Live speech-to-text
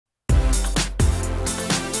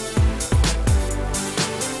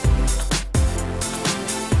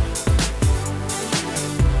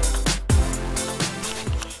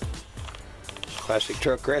Classic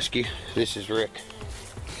Truck Rescue. This is Rick.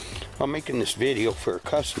 I'm making this video for a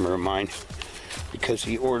customer of mine because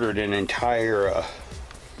he ordered an entire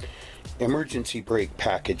emergency brake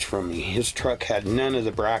package from me. His truck had none of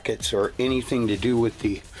the brackets or anything to do with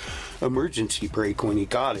the emergency brake when he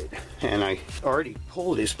got it, and I already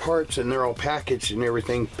pulled his parts and they're all packaged and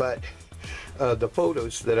everything, but the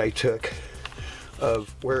photos that I took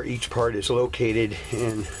of where each part is located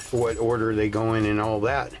and what order they go in and all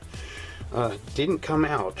that didn't come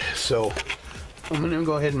out. So I'm gonna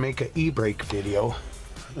go ahead and make an e-brake video,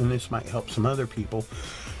 and this might help some other people,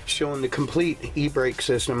 showing the complete e-brake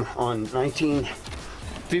system on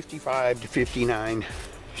 1955 to 59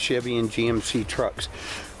 Chevy and GMC trucks.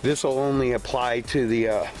 This will only apply to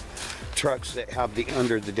the trucks that have the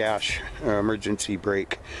under the dash emergency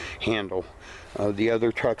brake handle. The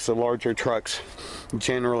other trucks, the larger trucks,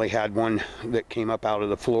 generally had one that came up out of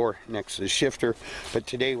the floor next to the shifter, but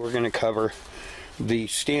today we're going to cover the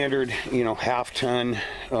standard, you know, half-ton,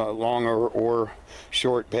 longer or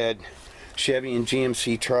short bed Chevy and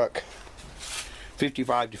GMC truck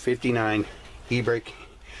 55 to 59 e-brake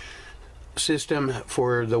system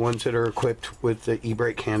for the ones that are equipped with the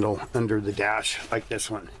e-brake handle under the dash like this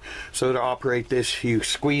one. So to operate this, you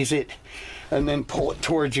squeeze it and then pull it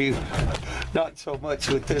towards you. Not so much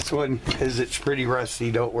with this one because it's pretty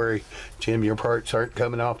rusty. Don't worry, Jim, your parts aren't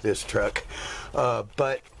coming off this truck.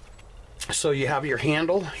 But so you have your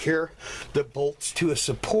handle here that bolts to a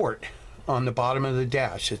support on the bottom of the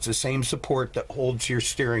dash. It's the same support that holds your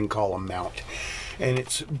steering column mount, and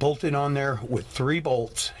it's bolted on there with 3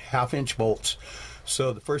 bolts, 1/2-inch bolts.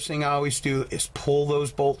 So the first thing I always do is pull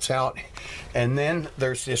those bolts out, and then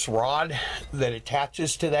there's this rod that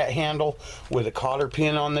attaches to that handle with a cotter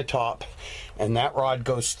pin on the top, and that rod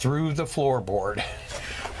goes through the floorboard.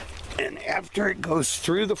 And after it goes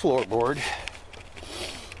through the floorboard,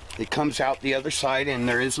 it comes out the other side, and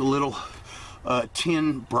there is a little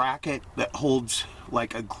tin bracket that holds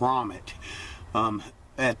like a grommet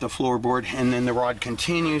at the floorboard, and then the rod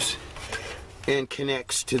continues and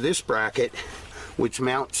connects to this bracket, which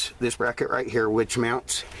mounts this bracket right here, which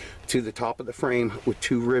mounts to the top of the frame with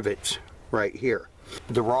 2 rivets right here.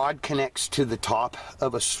 The rod connects to the top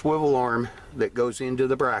of a swivel arm that goes into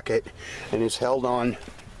the bracket and is held on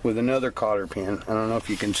with another cotter pin. I don't know if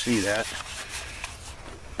you can see that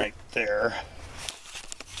right there.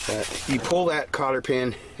 You pull that cotter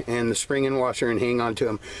pin and the spring and washer and hang on to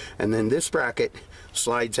them, and then this bracket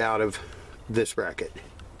slides out of this bracket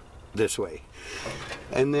this way.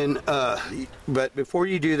 And then but before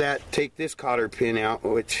you do that, take this cotter pin out,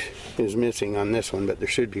 which is missing on this one, but there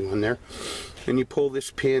should be one there, and you pull this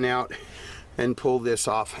pin out and pull this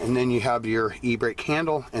off, and then you have your e-brake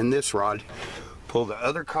handle and this rod. Pull the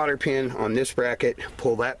other cotter pin on this bracket,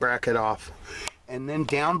 pull that bracket off, and then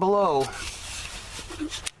down below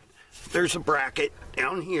there's a bracket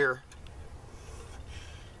down here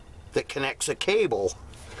that connects a cable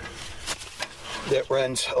that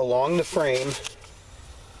runs along the frame.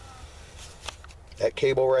 That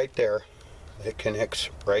cable right there that connects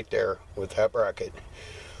right there with that bracket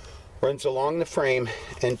runs along the frame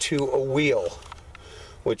and to a wheel,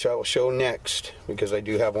 which I will show next because I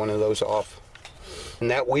do have one of those off.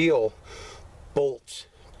 And that wheel bolts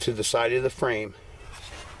to the side of the frame.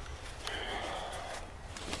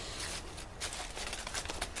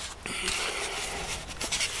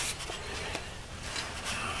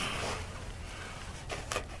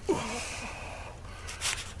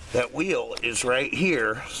 That wheel is right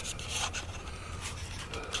here.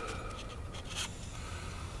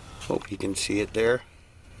 Hope you can see it there.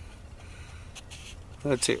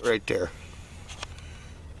 That's it right there.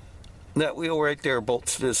 That wheel right there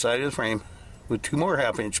bolts to the side of the frame with 2 more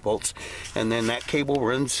 1/2-inch bolts, and then that cable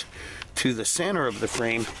runs to the center of the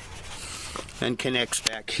frame and connects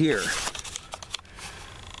back here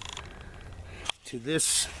to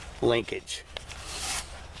this linkage.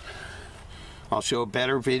 I'll show a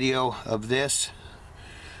better video of this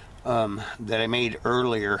that I made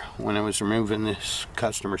earlier when I was removing this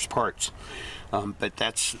customer's parts. But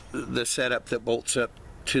that's the setup that bolts up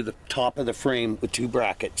to the top of the frame with 2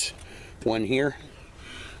 brackets. One here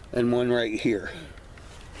and one right here.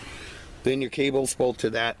 Then your cables bolt to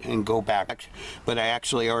that and go back. But I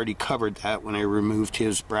actually already covered that when I removed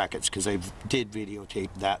his brackets because I did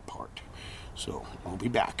videotape that part. So I'll be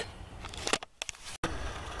back.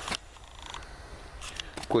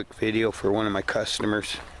 Quick video for one of my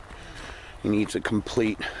customers. He needs a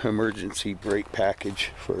complete emergency brake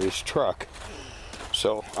package for his truck.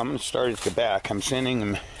 So I'm going to start at the back. I'm sending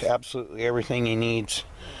him absolutely everything he needs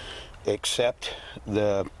except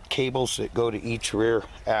the cables that go to each rear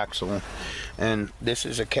axle. And this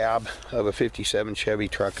is a cab of a 57 Chevy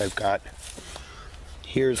truck I've got.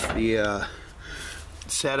 Here's the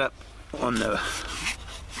setup on the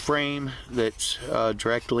frame that's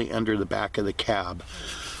directly under the back of the cab.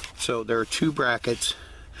 So there are two brackets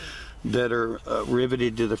that are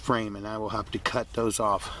riveted to the frame, and I will have to cut those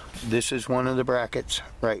off. This is one of the brackets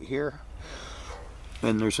right here,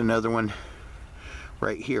 and there's another one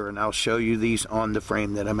right here, and I'll show you these on the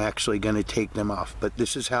frame that I'm actually going to take them off. But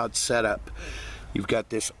this is how it's set up. You've got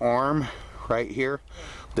this arm right here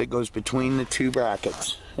that goes between the two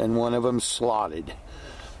brackets, and one of them's slotted,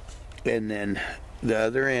 and then the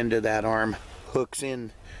other end of that arm hooks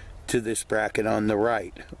in to this bracket on the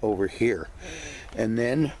right over here. And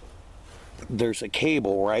then there's a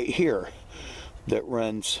cable right here that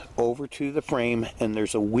runs over to the frame, and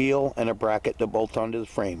there's a wheel and a bracket that bolt onto the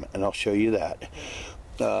frame, and I'll show you that.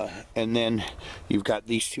 And then you've got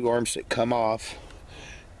these two arms that come off,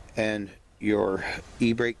 and your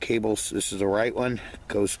e-brake cables, this is the right one,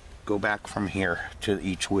 go back from here to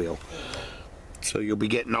each wheel. So you'll be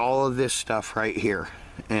getting all of this stuff right here,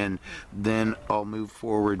 and then I'll move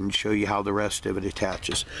forward and show you how the rest of it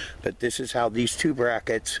attaches. But this is how these two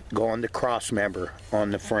brackets go on the cross member on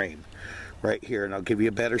the frame right here, and I'll give you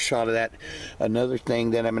a better shot of that. Another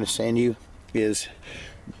thing that I'm going to send you is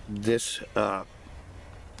this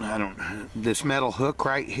this metal hook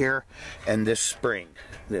right here, and this spring.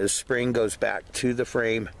 This spring goes back to the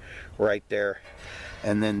frame right there.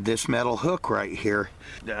 And then this metal hook right here,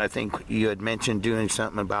 I think you had mentioned doing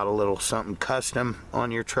something about a little something custom on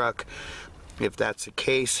your truck. If that's the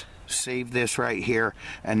case, save this right here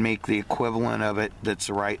and make the equivalent of it that's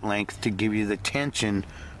the right length to give you the tension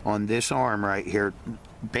on this arm right here.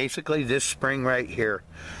 Basically, this spring right here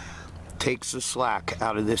takes the slack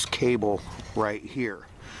out of this cable right here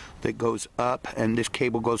that goes up, and this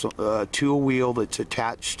cable goes to a wheel that's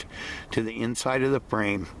attached to the inside of the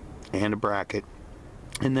frame and a bracket.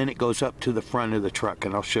 And then it goes up to the front of the truck,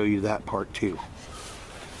 and I'll show you that part too.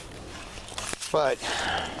 But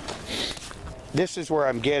this is where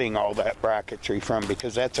I'm getting all that bracketry from,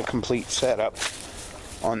 because that's a complete setup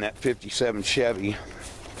on that 57 Chevy.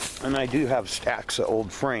 And I do have stacks of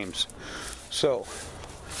old frames. So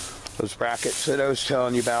those brackets that I was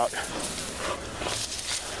telling you about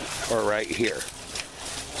are right here.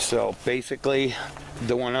 So basically,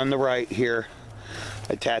 the one on the right here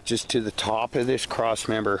attaches to the top of this cross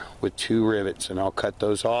member with two rivets, and I'll cut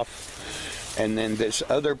those off. And then this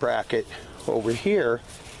other bracket over here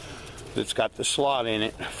that's got the slot in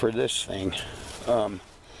it for this thing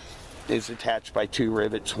is attached by two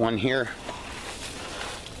rivets, one here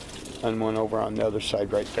and one over on the other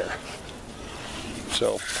side right there.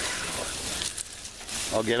 So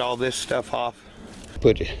I'll get all this stuff off.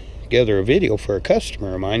 Put together a video for a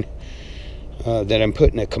customer of mine that I'm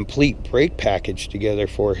putting a complete brake package together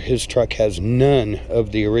for. His truck has none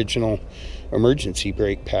of the original emergency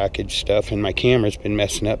brake package stuff, and my camera's been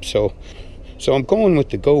messing up, so I'm going with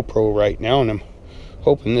the GoPro right now, and I'm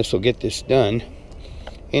hoping this will get this done.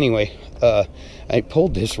 Anyway, I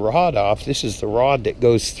pulled this rod off. This is the rod that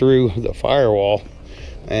goes through the firewall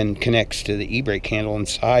and connects to the e-brake handle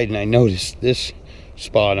inside, and I noticed this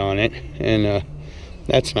spot on it, and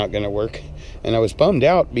that's not going to work. And I was bummed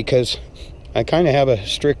out because I kind of have a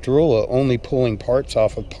strict rule of only pulling parts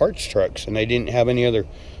off of parts trucks, and I didn't have any other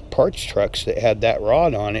parts trucks that had that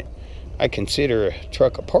rod on it. I consider a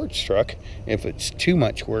truck a parts truck if it's too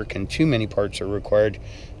much work and too many parts are required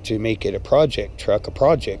to make it a project truck. A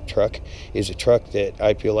project truck is a truck that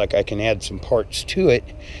I feel like I can add some parts to it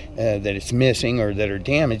that it's missing or that are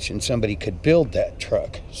damaged, and somebody could build that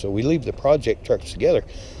truck. So we leave the project trucks together.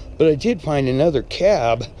 But I did find another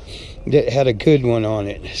cab that had a good one on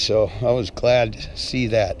it, so I was glad to see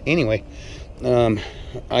that. Anyway,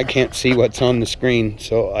 I can't see what's on the screen,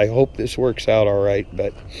 so I hope this works out all right.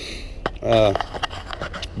 But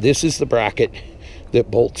this is the bracket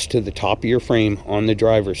that bolts to the top of your frame on the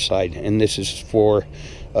driver's side, and this is for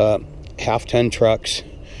half-ton trucks.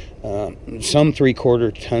 Some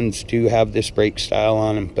 3/4 tons do have this brake style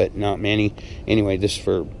on them, but not many. Anyway, this is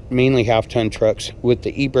for mainly half-ton trucks with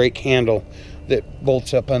the e-brake handle that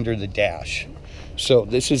bolts up under the dash. So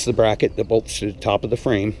this is the bracket that bolts to the top of the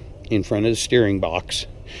frame in front of the steering box,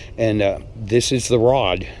 and this is the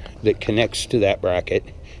rod that connects to that bracket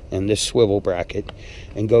and this swivel bracket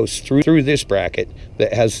and goes through this bracket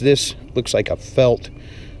that has this, looks like a felt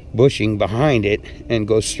bushing behind it, and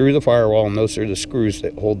goes through the firewall, and those are the screws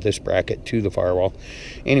that hold this bracket to the firewall.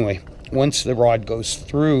 Anyway, once the rod goes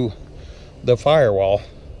through the firewall,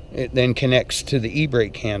 it then connects to the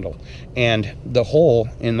e-brake handle, and the hole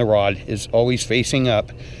in the rod is always facing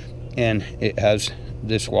up, and it has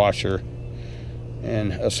this washer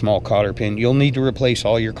and a small cotter pin. You'll need to replace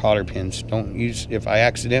all your cotter pins. Don't use, if I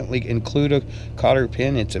accidentally include a cotter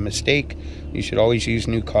pin, it's a mistake. You should always use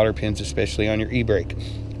new cotter pins, especially on your e-brake.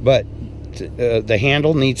 But the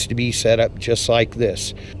handle needs to be set up just like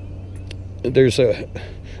this. There's a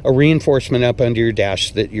reinforcement up under your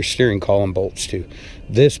dash that your steering column bolts to.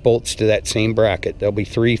 This bolts to that same bracket. There'll be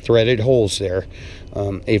 3 threaded holes there,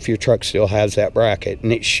 if your truck still has that bracket,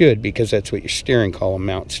 and it should, because that's what your steering column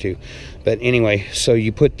mounts to. But anyway, so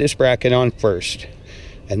you put this bracket on first,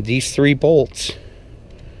 and these 3 bolts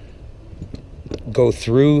go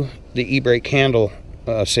through the e-brake handle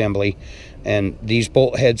assembly, and these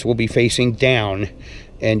bolt heads will be facing down,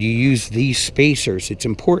 and you use these spacers. It's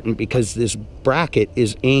important because this bracket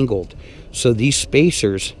is angled, so these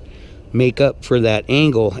spacers make up for that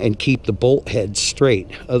angle and keep the bolt heads straight.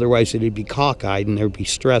 Otherwise it'd be cockeyed and there'd be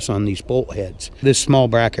stress on these bolt heads. This small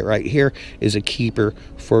bracket right here is a keeper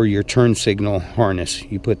for your turn signal harness.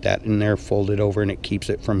 You put that in there, fold it over, and it keeps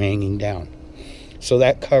it from hanging down. So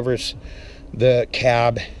that covers the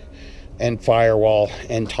cab and firewall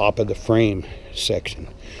and top of the frame section.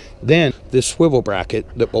 Then this swivel bracket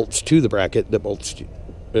that bolts to the bracket that bolts to,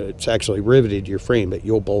 it's actually riveted to your frame, but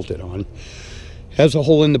you'll bolt it on, has a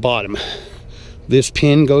hole in the bottom. This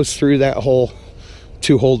pin goes through that hole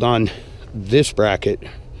to hold on this bracket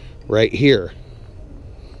right here.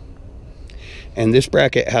 And this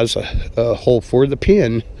bracket has a hole for the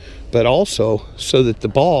pin, but also so that the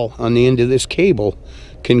ball on the end of this cable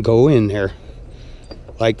can go in there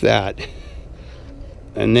like that.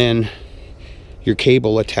 And then your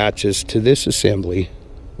cable attaches to this assembly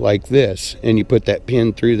like this, and you put that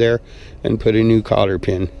pin through there and put a new cotter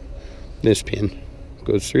pin. This pin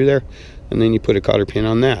goes through there, and then you put a cotter pin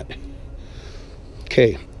on that.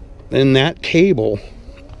 Okay, then that cable,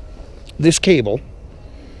 this cable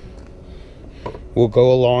will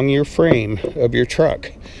go along your frame of your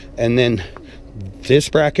truck, and then this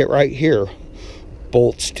bracket right here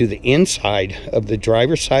bolts to the inside of the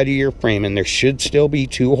driver's side of your frame, and there should still be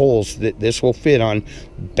 2 holes that this will fit on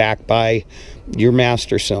back by your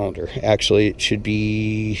master cylinder. Actually, it should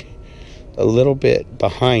be a little bit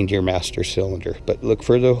behind your master cylinder, but look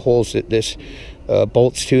for the holes that this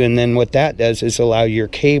bolts to. And then what that does is allow your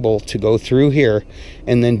cable to go through here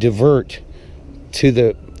and then divert to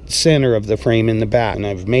the center of the frame in the back. And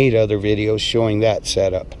I've made other videos showing that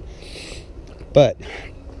setup. But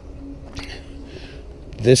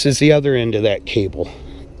this is the other end of that cable.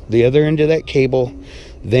 The other end of that cable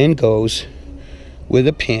then goes with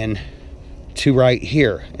a pin to right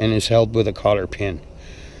here and is held with a cotter pin.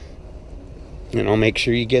 And I'll make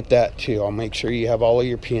sure you get that too. I'll make sure you have all of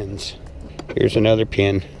your pins. Here's another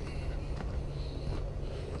pin.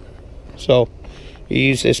 So you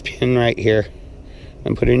use this pin right here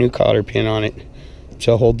and put a new cotter pin on it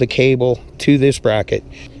to hold the cable to this bracket.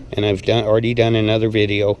 And I've already done another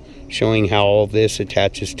video showing how all this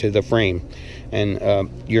attaches to the frame. And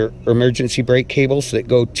your emergency brake cables that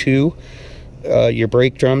go to your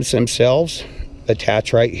brake drums themselves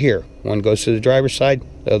attach right here. One goes to the driver's side,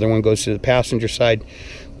 the other one goes to the passenger side.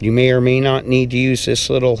 You may or may not need to use this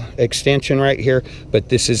little extension right here, but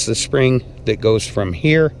this is the spring that goes from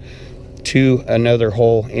here to another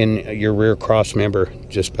hole in your rear cross member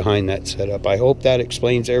just behind that setup. I hope that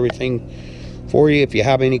explains everything for you. If you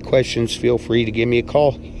have any questions, feel free to give me a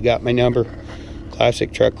call. You got my number.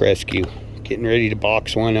 Classic Truck Rescue, getting ready to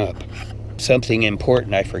box one up. Something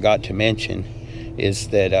important I forgot to mention is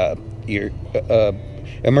that your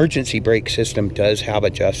emergency brake system does have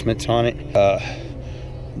adjustments on it.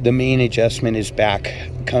 The main adjustment is back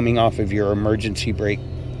coming off of your emergency brake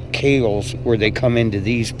cables where they come into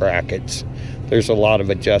these brackets. There's a lot of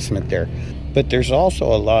adjustment there, but there's also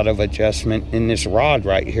a lot of adjustment in this rod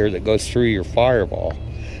right here that goes through your firewall,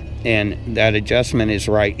 and that adjustment is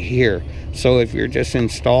right here. So if you're just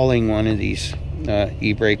installing one of these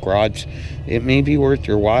e-brake rods, it may be worth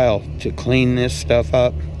your while to clean this stuff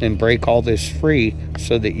up and break all this free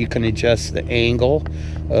so that you can adjust the angle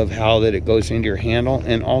of how that it goes into your handle,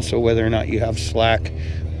 and also whether or not you have slack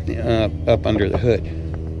up under the hood.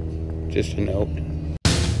 Just a note.